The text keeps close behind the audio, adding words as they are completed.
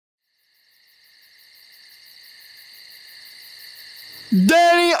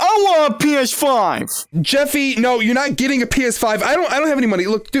Daddy, I want a PS5. Jeffy, no, you're not getting a PS5. I don't have any money.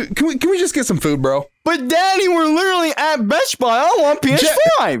 Look, dude, can we just get some food, bro? But Daddy, we're literally at Best Buy. I want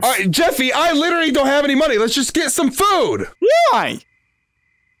PS5. All right, Jeffy, I literally don't have any money. Let's just get some food. Why?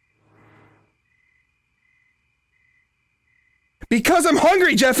 Because I'm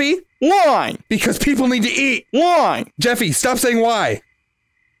hungry, Jeffy. Why? Because people need to eat. Why? Jeffy, stop saying why.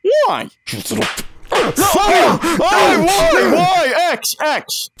 Why? Why?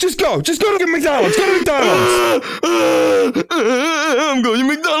 X. Just go to get McDonald's. Go to McDonald's. I'm going to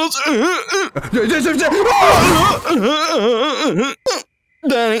McDonald's.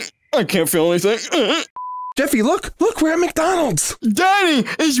 Daddy, I can't feel anything. Jeffy, look, we're at McDonald's. Daddy,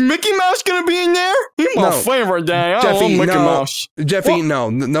 is Mickey Mouse gonna be in there? He's my favorite, Daddy. I love Mickey Mouse. Jeffy, no,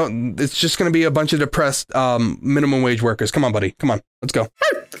 it's just gonna be a bunch of depressed minimum wage workers. Come on, buddy. Come on, let's go. Hey,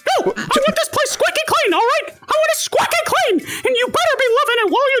 no, I want this place squeaky clean, all right? I want it squeaky clean, and you better be loving it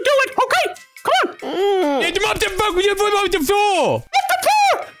while you do it, okay? Come on. Yeah, mop the floor. Mop the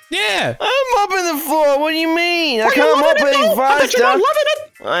floor. Yeah. I'm mopping the floor. What do you mean? I Are you can't mop loving it, any though? I bet faster. you're not loving it.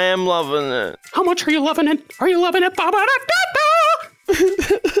 I am loving it. How much are you loving it? Are you loving it? Ba-ba-da-da-da.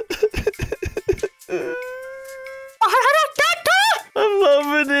 I'm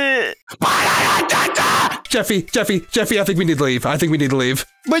loving it. Jeffy, I think we need to leave.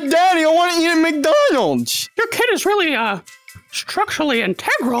 But Daddy, I want to eat at McDonald's. Your kid is really, structurally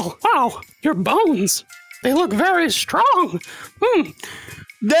integral. Wow, your bones. They look very strong.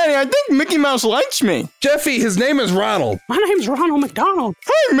 Daddy, I think Mickey Mouse likes me. Jeffy, his name is Ronald. My name's Ronald McDonald.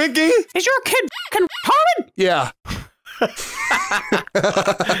 Hey, Mickey. Is your kid f***ing retarded? Yeah.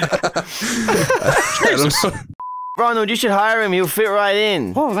 Ronald, you should hire him. He'll fit right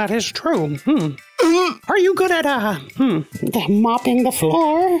in. Oh, that is true. Are you good at, mopping the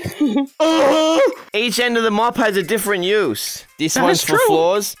floor? Each end of the mop has a different use. This That one's is for true.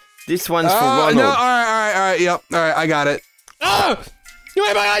 floors. This one's for Ronald. No, all right, yep, all right, I got it. Oh, you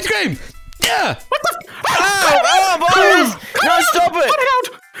ate my ice cream. Yeah. What the? Oh, boys! No, stop it! Put it out!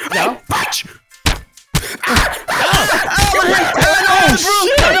 No. Bitch!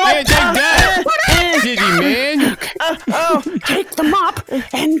 Man, take that. Dizzy man. Take the mop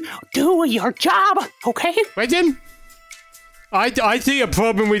and do your job, okay? Wait then. I see a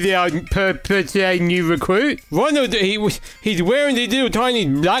problem with our per se new recruit. Ronald, he's wearing these little tiny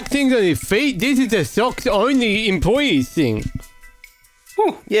black things on his feet. This is a socks only employees thing.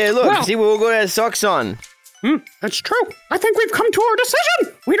 Yeah, look, Well. see, we all got our socks on. That's true. I think we've come to our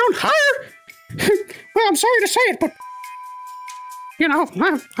decision. We don't hire. Well, I'm sorry to say it, but you know,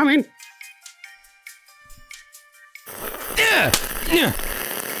 I mean.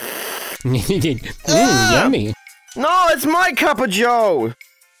 Yummy. No, it's my cup of joe.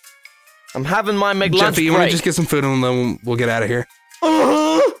 I'm having my McLunch Jeffy, you want break. to just get some food and then we'll get out of here?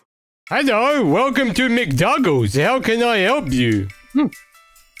 Hello, welcome to McDougall's. How can I help you?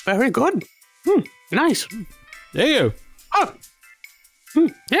 Very good. Nice. There you Oh.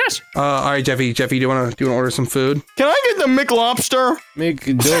 Yes. All right, Jeffy, do you want to order some food? Can I get the McLobster?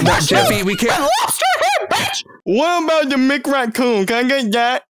 McDougall. Jeffy, we can't. Lobster head, bitch! What about the McRaccoon? Can I get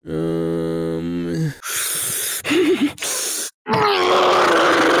that?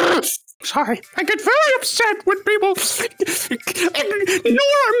 Sorry, I get very upset when people ignore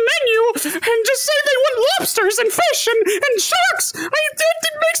our menu and just say they want lobsters and fish and sharks. It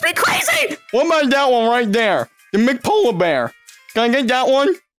makes me crazy. What about that one right there? The McPolar Bear. Can I get that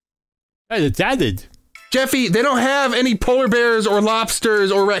one? It's added. Jeffy, they don't have any polar bears or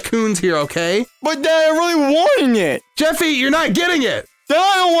lobsters or raccoons here, okay? But Daddy, I really wanting it. Jeffy, you're not getting it. Then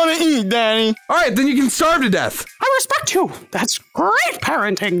I don't want to eat, Daddy. All right, then you can starve to death. I respect you. That's great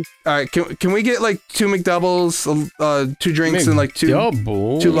parenting. All right, can we get like 2 McDoubles, 2 drinks, and like two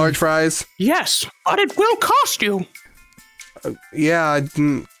large fries? Yes, but it will cost you. Yeah, I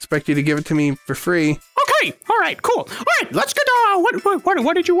didn't expect you to give it to me for free. Okay, all right, cool. All right, let's get,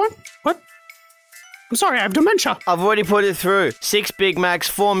 what did you want? What? I'm sorry, I have dementia. I've already put it through. 6 Big Macs,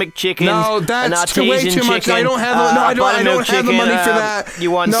 4 McChickens, No, that's way too much. I don't have the, I don't have the money for that.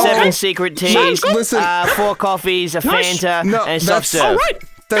 You want No. 7 secret teas, Listen, 4 coffees, a Nice. Fanta, No, and that's- soft serve. All right.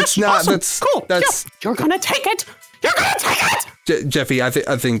 That's yes, not. awesome. That's cool. That's Yeah, you're gonna take it. You're gonna take it. Jeffy. I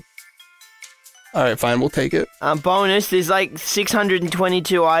think. All right, fine. We'll take it. Bonus, there's like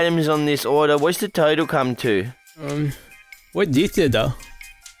 622 items on this order. What's the total come to? What is it though?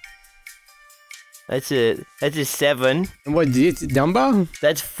 That's it. That's a 7. And what is this number?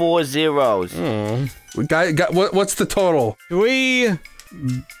 That's 4 zeros. We got what's the total? 3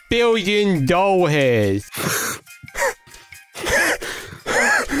 billion doll hairs.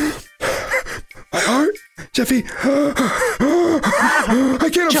 My heart Jeffy. I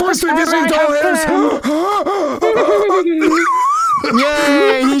can't afford 3 visiting dollars.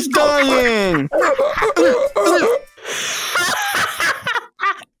 Yay, he's dying.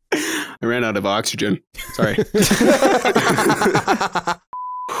 I ran out of oxygen. Sorry.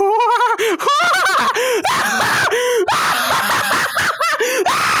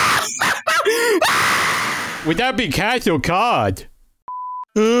 Would that be cash or card?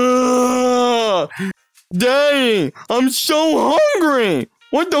 Daddy, I'm so hungry.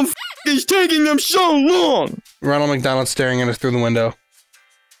 What the f is taking them so long? Ronald McDonald staring at us through the window.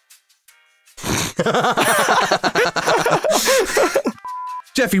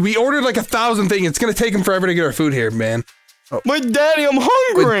 Jeffy, we ordered like 1,000 things. It's gonna take him forever to get our food here, man. Oh. But Daddy, I'm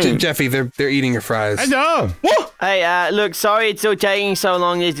hungry. Wait, Jeffy, they're eating your fries. I know. What? Hey, look, sorry it's all taking so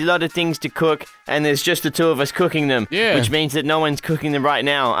long. There's a lot of things to cook, and there's just the 2 of us cooking them. Yeah. Which means that no one's cooking them right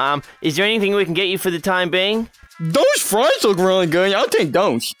now. Is there anything we can get you for the time being? Those fries look really good. I'll take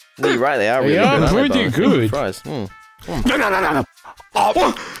those. No, you're right, they are really They good. are aren't they, pretty Bones? good. Fries.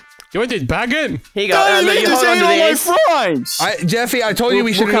 You want this baguette? Here you go. Daddy, Look, they you just hold on ate to all my these. fries. Jeffy, I told you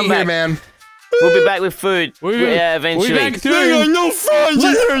we We'll shouldn't come eat here, back. man. We'll be back with food. Eventually. We'll be back There are soon. no fries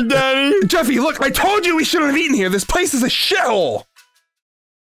in here, Daddy. Jeffy, look, I told you we shouldn't have eaten here. This place is a shithole.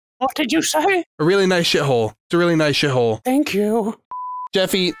 What did you say? A really nice shithole. It's a really nice shithole. Thank you.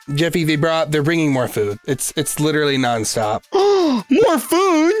 Jeffy, they're bringing more food. It's literally nonstop. More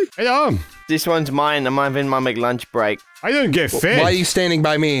food? I know. This one's mine. I'm having my McLunch break. I don't get fed. Why are you standing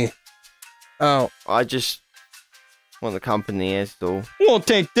by me? Oh, I just want the company, that's all. We'll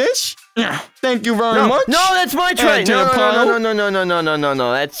take this. Thank you very much. No, that's my tray. to No, the pile.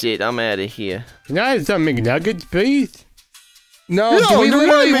 no. That's it. I'm out of here. Can I have some McNuggets, please? no, No, we they're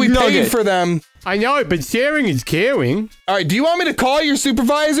literally not we paid McNugget. for them. I know, but sharing is caring. All right, do you want me to call your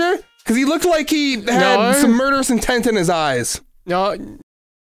supervisor? Because he looked like he had No. some murderous intent in his eyes. No,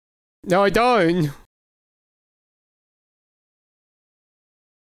 I don't.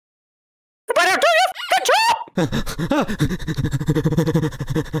 You better do your fucking job!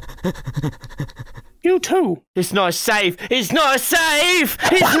 You too. It's not safe. It's not safe.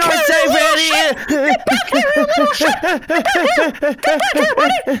 It's not safe out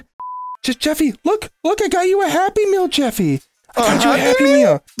here. Jeffy, look, I got you a Happy Meal, Jeffy. I got you a Happy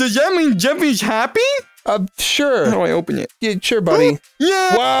Meal. Does that mean Jeffy's happy? Sure. How do I open it? Yeah, sure, buddy.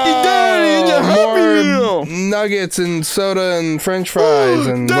 Yeah, Wow, Daddy, it's a Happy more Meal. nuggets and soda and French fries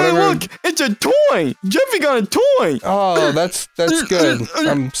and Daddy, whatever. look, it's a toy. Jeffy got a toy. Oh, that's good.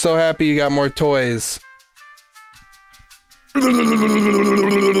 I'm so happy you got more toys.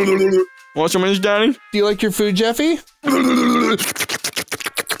 Want some of this, Daddy? Do you like your food, Jeffy?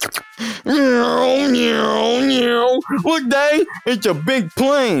 Meow, meow, meow. Look, Daddy, it's a big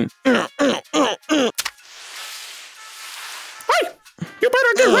plane. Hey, you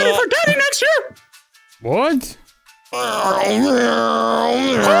better get ready for Daddy next year. What?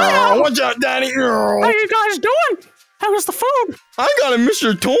 What's up, Daddy? How you guys doing? How was the food? I gotta miss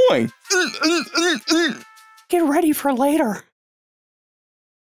your toy. Get ready for later.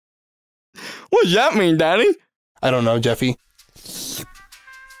 What does that mean, Daddy? I don't know, Jeffy.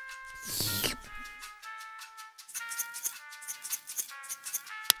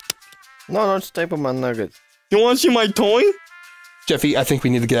 No, don't staple my nuggets. You wanna see my toy? Jeffy, I think we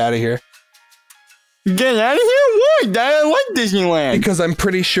need to get out of here. Get out of here? Why, Daddy? I like Disneyland. Because I'm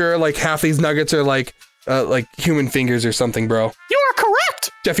pretty sure like half these nuggets are like human fingers or something, bro. You are correct.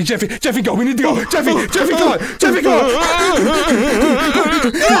 Jeffy, go. We need to go. Jeffy, come on. Jeffy, come on.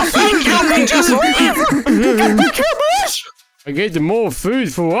 Just leave. Get back here, boys. I get more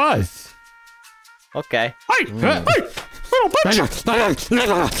food for us. Okay. Hey, hey, little bitch.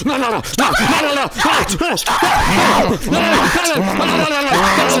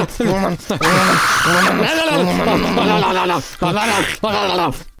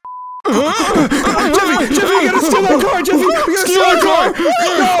 Jeffy, we gotta steal that car, Jeffy. We gotta steal that car.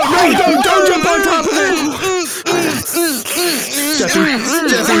 No, don't jump on top of it.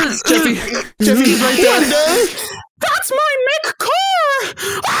 Jeffy, he's right there. That's my Mick car.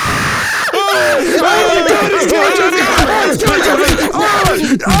 Oh my God, it's killing Jeffy. Why?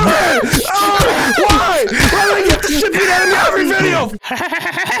 Why do I get the shit beat out of me every video?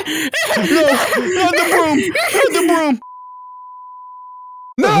 Not the broom. Not the broom.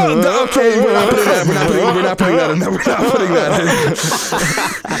 No, okay, we're not putting that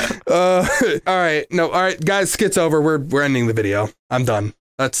in. All right, guys, skit's over. We're ending the video. I'm done.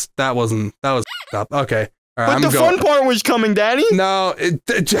 That was up. Okay. All right, But the fun part was coming, Daddy. No,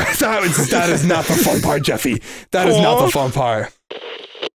 that is not the fun part, Jeffy. That is not the fun part.